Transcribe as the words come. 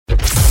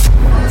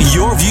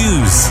Your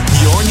views,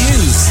 your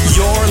news,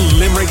 your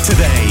Limerick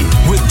Today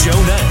with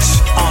Joe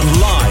Nash on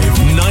Live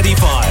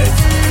 95.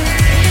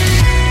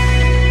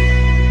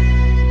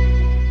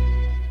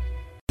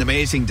 An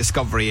amazing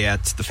discovery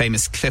at the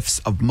famous Cliffs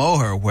of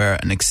Moher, where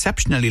an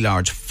exceptionally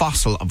large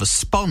fossil of a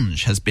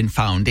sponge has been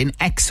found in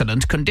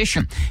excellent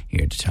condition.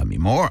 Here to tell me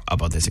more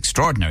about this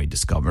extraordinary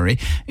discovery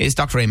is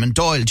Dr. Eamon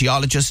Doyle,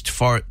 geologist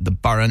for the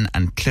Burren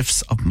and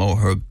Cliffs of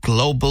Moher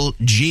Global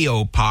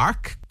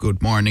Geopark.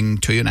 Good morning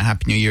to you and a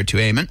happy new year to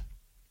Eamon.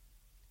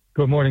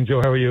 Good morning,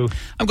 Joe. How are you?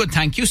 I'm good,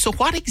 thank you. So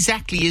what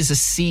exactly is a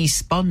sea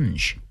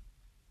sponge?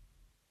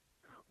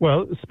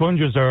 Well,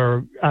 sponges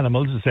are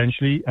animals,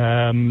 essentially.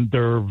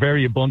 They're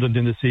very abundant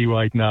in the sea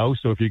right now.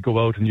 So if you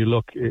go out and you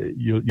look,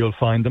 you'll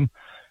find them.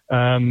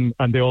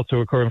 And they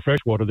also occur in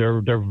freshwater.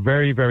 They're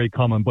very, very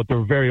common, but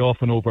they're very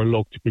often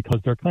overlooked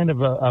because they're kind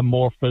of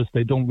amorphous.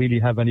 They don't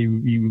really have any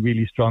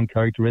really strong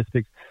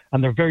characteristics.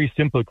 And they're very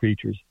simple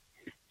creatures.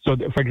 So,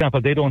 for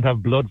example, they don't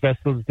have blood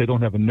vessels. They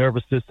don't have a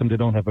nervous system. They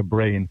don't have a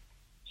brain.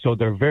 So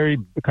they're very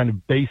kind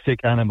of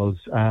basic animals,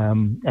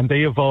 and they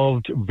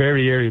evolved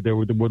very early. They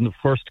were one of the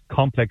first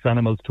complex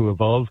animals to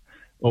evolve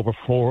over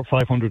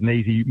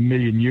 580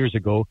 million years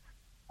ago,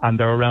 and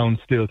they're around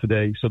still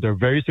today. So they're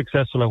very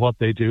successful at what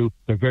they do.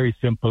 They're very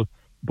simple,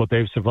 but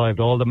they've survived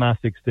all the mass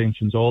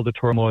extinctions, all the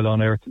turmoil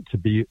on Earth to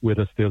be with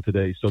us still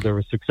today. So they're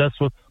a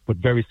successful but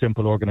very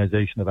simple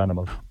organization of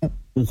animals.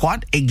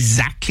 What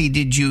exactly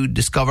did you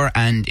discover,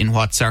 and in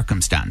what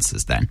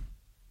circumstances then?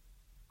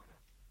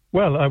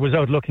 Well, I was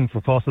out looking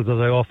for fossils, as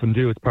I often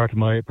do. It's part of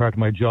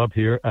my job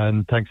here,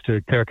 and thanks to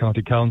Clare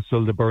County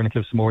Council, the Burren and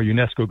Cliffs of Moher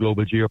UNESCO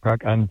Global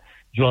Geopark, and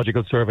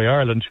Geological Survey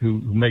Ireland,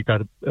 who make that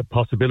a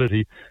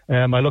possibility.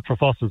 I looked for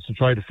fossils to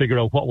try to figure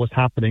out what was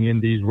happening in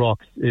these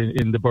rocks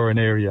in the Burren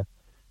area,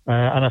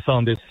 and I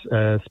found this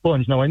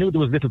sponge. Now, I knew there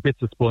was little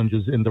bits of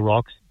sponges in the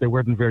rocks. They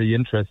weren't very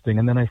interesting,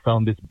 and then I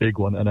found this big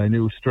one, and I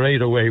knew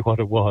straight away what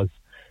it was.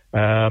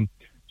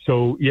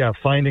 So, yeah,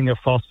 finding a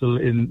fossil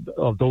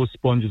of those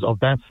sponges of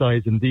that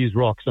size in these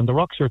rocks, and the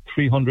rocks are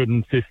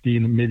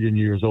 315 million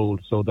years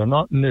old, so they're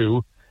not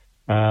new.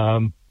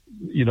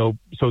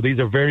 So these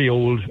are very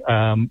old,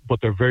 but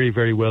they're very,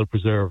 very well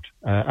preserved,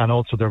 and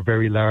also they're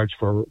very large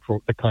for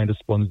the kind of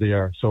sponge they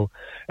are. So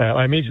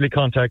I immediately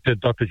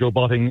contacted Dr. Joe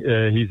Botting.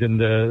 He's in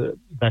the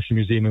National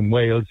Museum in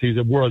Wales. He's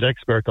a world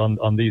expert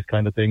on these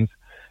kind of things.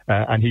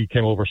 And he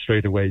came over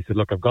straight away. He said,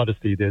 look, I've got to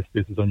see this.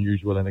 This is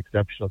unusual and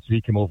exceptional. So he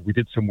came over. We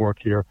did some work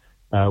here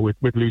with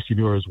Lucy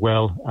Muir as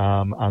well,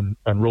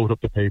 and wrote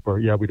up the paper.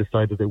 Yeah, we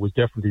decided it was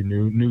definitely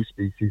new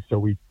species. So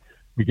we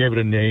gave it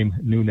a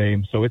new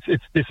name. So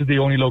this is the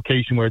only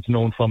location where it's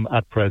known from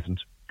at present.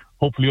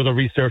 Hopefully other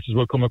researchers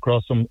will come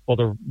across some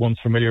other ones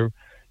familiar,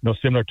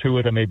 similar to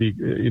it, and maybe,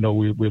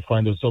 we'll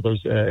find those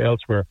others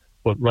elsewhere.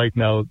 But right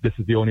now, this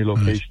is the only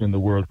location in the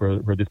world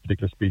where this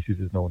particular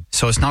species is known.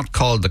 So it's not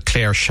called the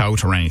Clare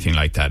Shout or anything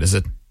like that, is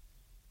it?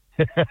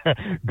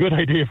 Good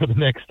idea for the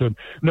next one.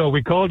 No,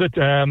 we called it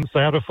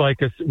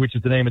Cyatophycus, which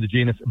is the name of the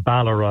genus,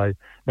 Balleri.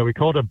 Now, we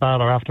called it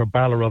Balor after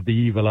Balor of the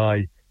evil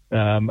eye.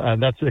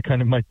 And that's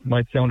kind of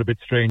might sound a bit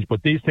strange,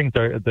 but these things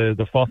are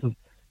the fossils.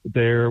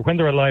 When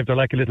they're alive, they're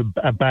like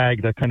a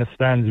bag that kind of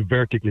stands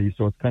vertically.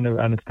 So it's kind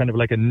of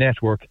like a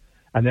network.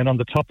 And then on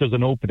the top, there's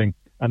an opening.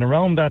 And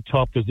around that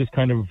top, there's this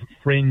kind of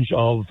fringe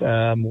of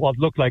what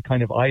look like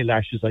kind of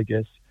eyelashes, I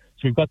guess.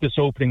 So we've got this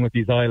opening with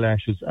these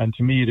eyelashes. And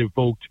to me, it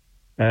evoked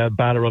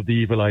Balor of the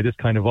evil eye, this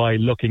kind of eye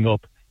looking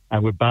up.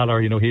 And with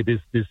Balor, he had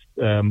this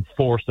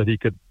force that he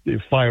could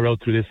fire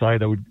out through this eye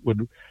that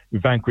would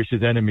vanquish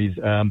his enemies.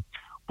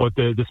 But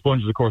the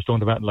sponges, of course, don't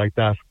have anything like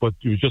that. But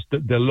it was just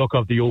the look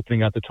of the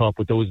opening at the top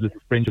with those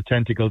little fringe of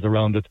tentacles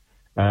around it.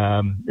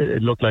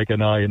 It looked like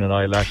an eye and an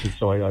eyelashes,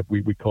 so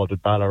we called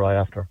it Balleri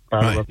after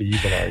Balor of the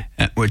evil eye.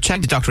 We're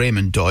chatting to Dr.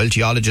 Eamon Doyle,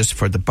 geologist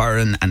for the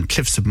Burren and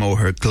Cliffs of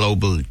Moher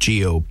Global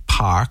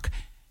Geopark.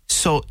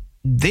 So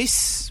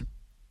this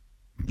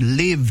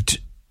lived,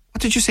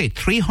 what did you say,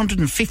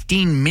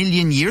 315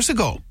 million years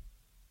ago?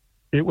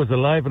 It was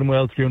alive and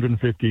well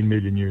 315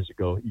 million years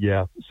ago,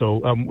 yeah.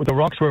 So the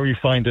rocks where we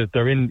find it,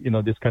 they're in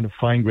this kind of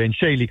fine-grained,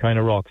 shaly kind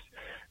of rocks.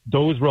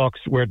 Those rocks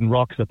weren't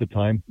rocks at the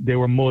time. They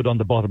were mud on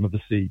the bottom of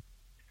the sea.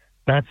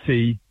 That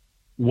sea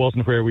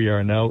wasn't where we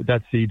are now.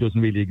 That sea doesn't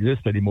really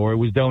exist anymore. It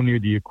was down near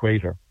the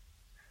equator.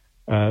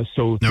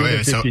 So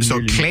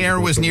Clare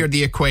was near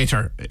the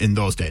equator in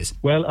those days?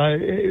 Well,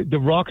 the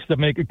rocks that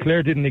make it,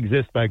 Clare didn't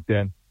exist back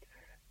then.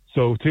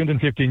 So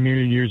 215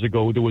 million years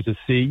ago, there was a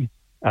sea,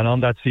 and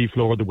on that sea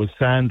floor there was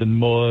sand and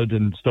mud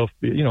and stuff,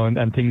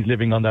 and things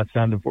living on that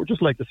sand and floor,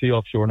 just like the sea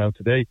offshore now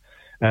today.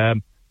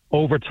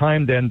 Over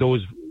time, then,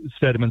 those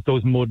sediments,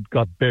 those mud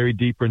got buried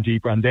deeper and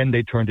deeper, and then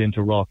they turned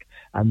into rock.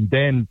 And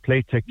then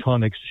plate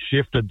tectonics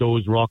shifted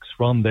those rocks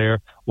from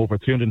there. Over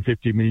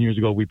 350 million years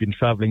ago, we've been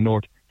traveling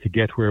north to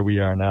get where we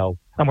are now.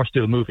 And we're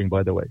still moving,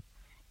 by the way.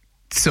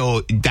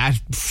 So that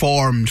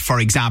formed, for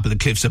example, the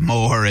Cliffs of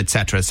Moher,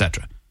 etc.,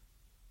 etc.?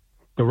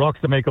 The rocks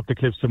that make up the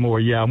Cliffs of Moher,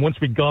 yeah. And once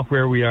we got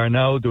where we are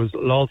now, there was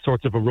all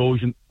sorts of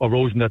erosion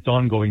that's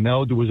ongoing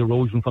now. There was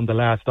erosion from the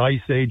last ice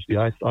age, the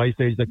ice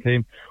age that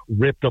came,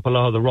 ripped up a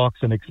lot of the rocks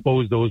and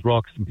exposed those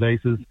rocks in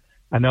places.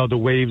 And now the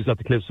waves at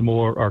the Cliffs of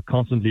Moher are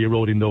constantly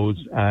eroding those,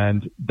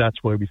 and that's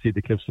why we see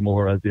the Cliffs of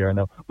Moher as they are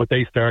now. But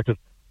they started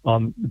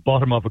on the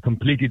bottom of a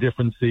completely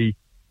different sea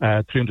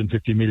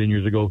 350 million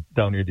years ago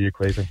down near the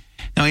equator.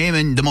 Now,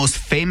 Eamon, the most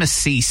famous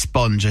sea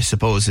sponge, I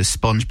suppose, is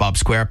SpongeBob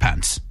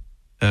SquarePants.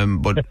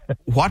 But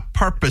what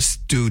purpose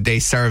do they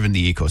serve in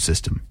the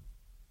ecosystem?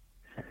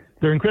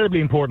 They're incredibly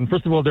important.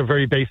 First of all, they're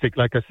very basic,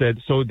 like I said.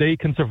 So they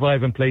can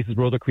survive in places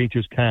where other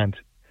creatures can't.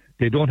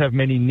 They don't have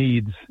many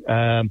needs.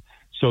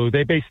 So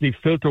they basically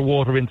filter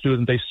water in through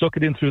them. They suck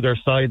it in through their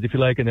sides, if you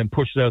like, and then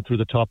push it out through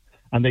the top.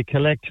 And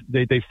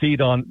they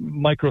feed on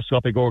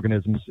microscopic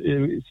organisms,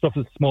 stuff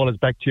as small as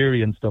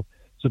bacteria and stuff.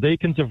 So they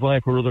can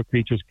survive where other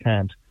creatures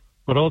can't.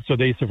 But also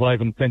they survive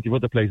in plenty of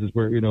other places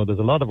where, there's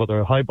a lot of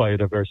other high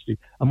biodiversity.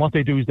 And what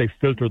they do is they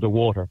filter the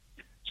water.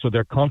 So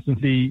they're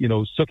constantly,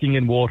 sucking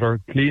in water,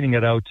 cleaning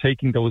it out,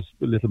 taking those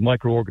little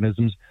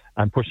microorganisms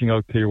and pushing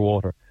out clear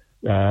water.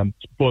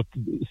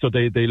 So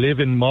they live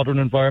in modern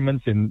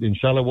environments, in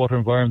shallow water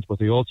environments, but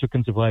they also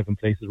can survive in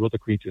places where other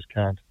creatures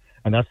can't.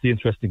 And that's the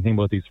interesting thing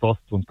about these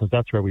fossil ones, because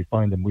that's where we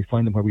find them. We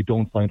find them where we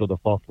don't find other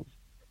fossils.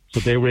 So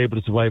they were able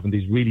to survive in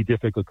these really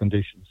difficult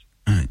conditions.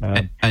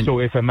 So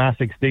if a mass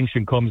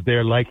extinction comes,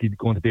 they're likely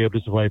going to be able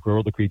to survive where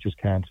other creatures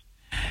can't.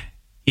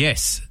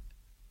 Yes,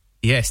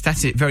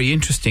 that's it. Very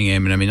interesting,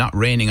 Eamon. I mean, not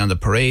raining on the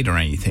parade or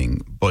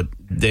anything, but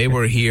they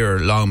were here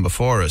long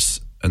before us,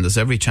 and there's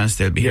every chance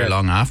they'll be here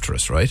long after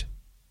us, right?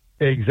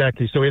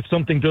 Exactly. So if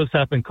something does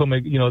happen,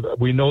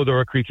 we know there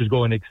are creatures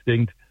going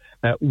extinct.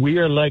 We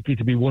are likely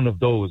to be one of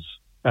those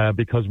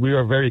because we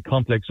are very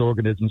complex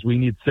organisms. We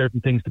need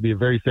certain things to be a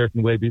very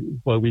certain way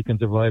while we can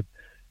survive.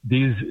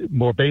 These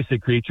more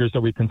basic creatures, that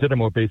we consider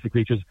more basic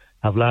creatures,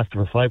 have lasted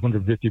for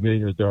 550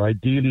 million years. They're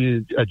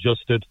ideally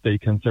adjusted. They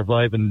can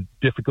survive in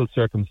difficult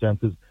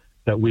circumstances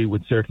that we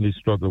would certainly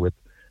struggle with.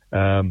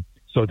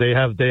 So they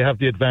have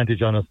the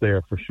advantage on us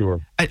there for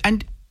sure.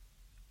 And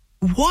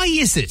why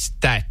is it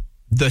that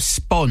the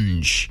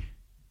sponge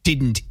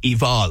didn't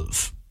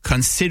evolve,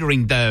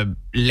 considering the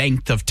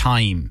length of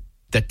time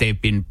that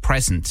they've been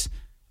present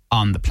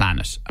on the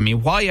planet? I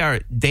mean, why are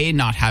they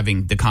not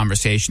having the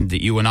conversation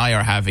that you and I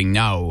are having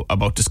now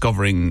about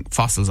discovering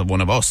fossils of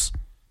one of us?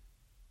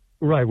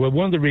 Right. Well,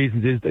 one of the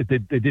reasons is that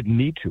they didn't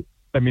need to.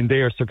 I mean,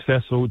 they are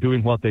successful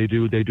doing what they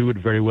do. They do it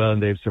very well,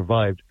 and they've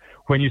survived.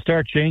 When you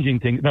start changing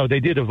things, now they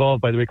did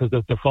evolve, by the way, because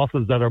the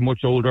fossils that are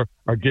much older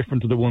are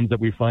different to the ones that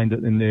we find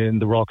in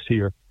the rocks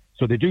here.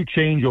 So they do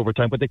change over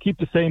time, but they keep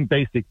the same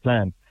basic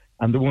plan.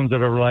 And the ones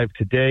that are alive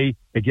today,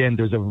 again,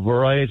 there's a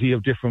variety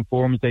of different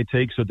forms they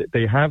take. So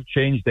they have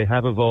changed, they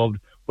have evolved,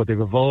 but they've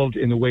evolved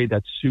in a way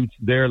that suits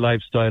their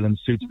lifestyle and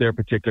suits their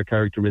particular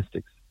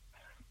characteristics.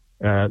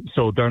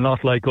 So they're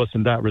not like us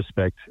in that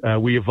respect.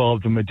 We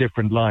evolved from a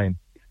different line.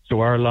 So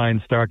our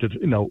line started,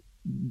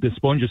 the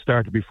sponges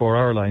started before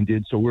our line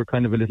did. So we're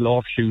kind of a little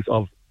offshoot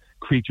of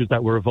creatures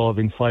that were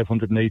evolving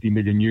 580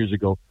 million years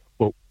ago.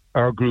 But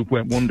our group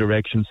went one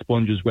direction,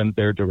 sponges went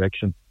their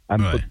direction.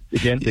 But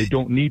again, they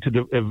don't need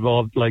to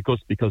evolve like us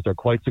because they're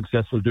quite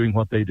successful doing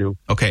what they do.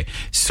 Okay,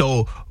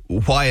 so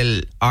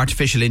while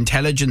artificial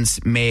intelligence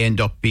may end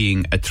up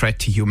being a threat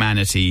to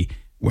humanity,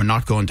 we're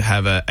not going to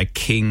have a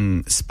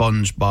King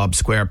SpongeBob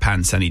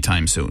SquarePants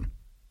anytime soon.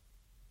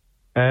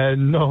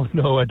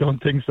 No, I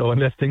don't think so,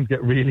 unless things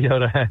get really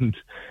out of hand.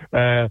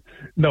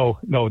 No,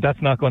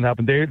 that's not going to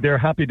happen. They're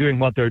happy doing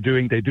what they're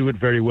doing. They do it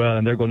very well,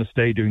 and they're going to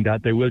stay doing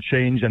that. They will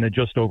change and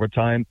adjust over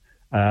time.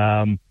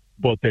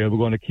 But they're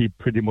going to keep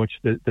pretty much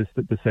the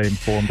same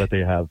form that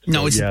they have.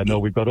 So,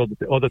 we've got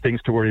other things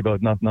to worry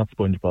about, not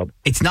SpongeBob.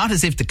 It's not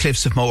as if the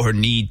Cliffs of Moher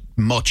need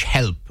much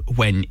help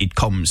when it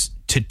comes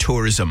to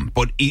tourism,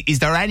 but is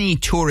there any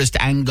tourist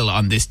angle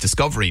on this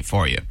discovery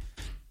for you?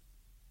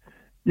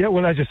 Yeah,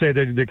 well, as you say,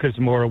 the Cliffs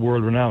of Moher are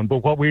world-renowned,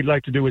 but what we'd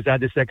like to do is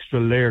add this extra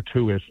layer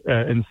to it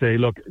and say,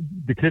 look,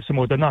 the Cliffs of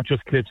Moher, they're not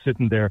just cliffs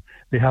sitting there.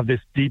 They have this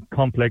deep,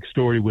 complex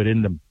story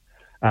within them,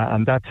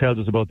 and that tells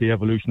us about the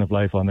evolution of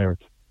life on Earth.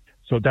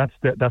 So that's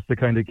the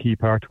kind of key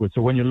part to it.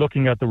 So when you're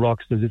looking at the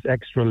rocks, there's this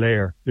extra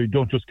layer. You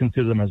don't just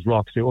consider them as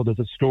rocks. Say, there's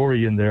a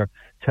story in there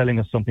telling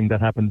us something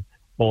that happened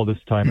all this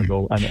time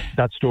ago. And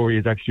that story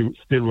is actually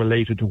still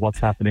related to what's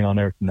happening on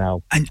Earth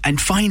now. And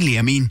finally,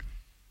 I mean,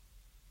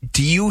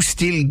 do you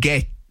still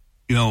get,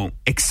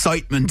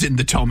 excitement in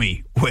the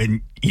tummy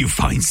when you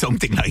find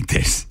something like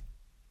this?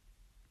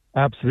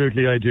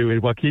 Absolutely, I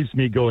do. What keeps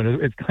me going,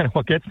 it's kind of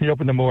what gets me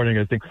up in the morning.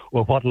 I think,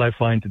 well, what will I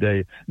find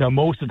today? Now,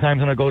 most of the times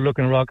when I go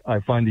looking at rock,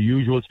 I find the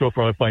usual stuff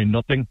or I find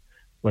nothing.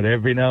 But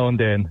every now and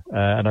then,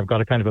 and I've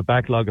got a kind of a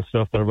backlog of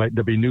stuff that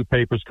there'll be new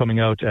papers coming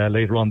out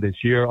later on this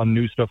year on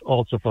new stuff,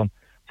 also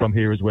from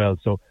here as well.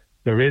 So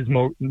there is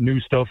more new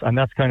stuff, and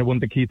that's kind of one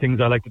of the key things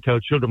I like to tell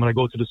children when I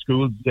go to the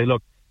schools. Say,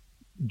 look,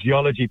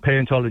 geology,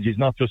 paleontology is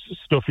not just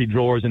stuffy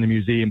drawers in a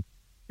museum.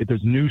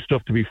 there's new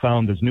stuff to be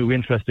found, there's new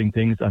interesting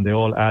things, and they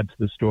all add to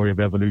the story of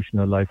evolution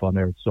and life on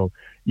Earth. So,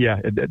 yeah,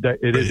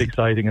 it is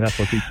exciting, and that's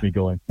what keeps me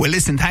going. Well,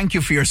 listen, thank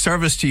you for your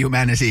service to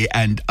humanity,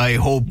 and I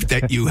hope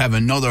that you have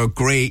another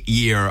great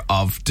year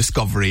of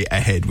discovery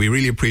ahead. We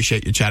really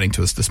appreciate you chatting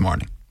to us this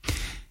morning.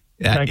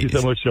 Thank you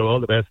so much, Joe. All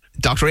the best.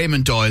 Dr.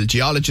 Eamon Doyle,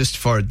 geologist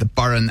for the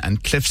Burren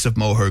and Cliffs of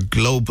Moher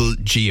Global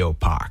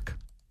Geopark.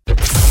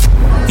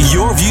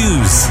 Your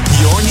views,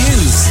 your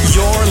news,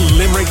 your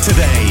Limerick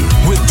Today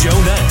with Joe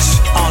Nash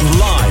on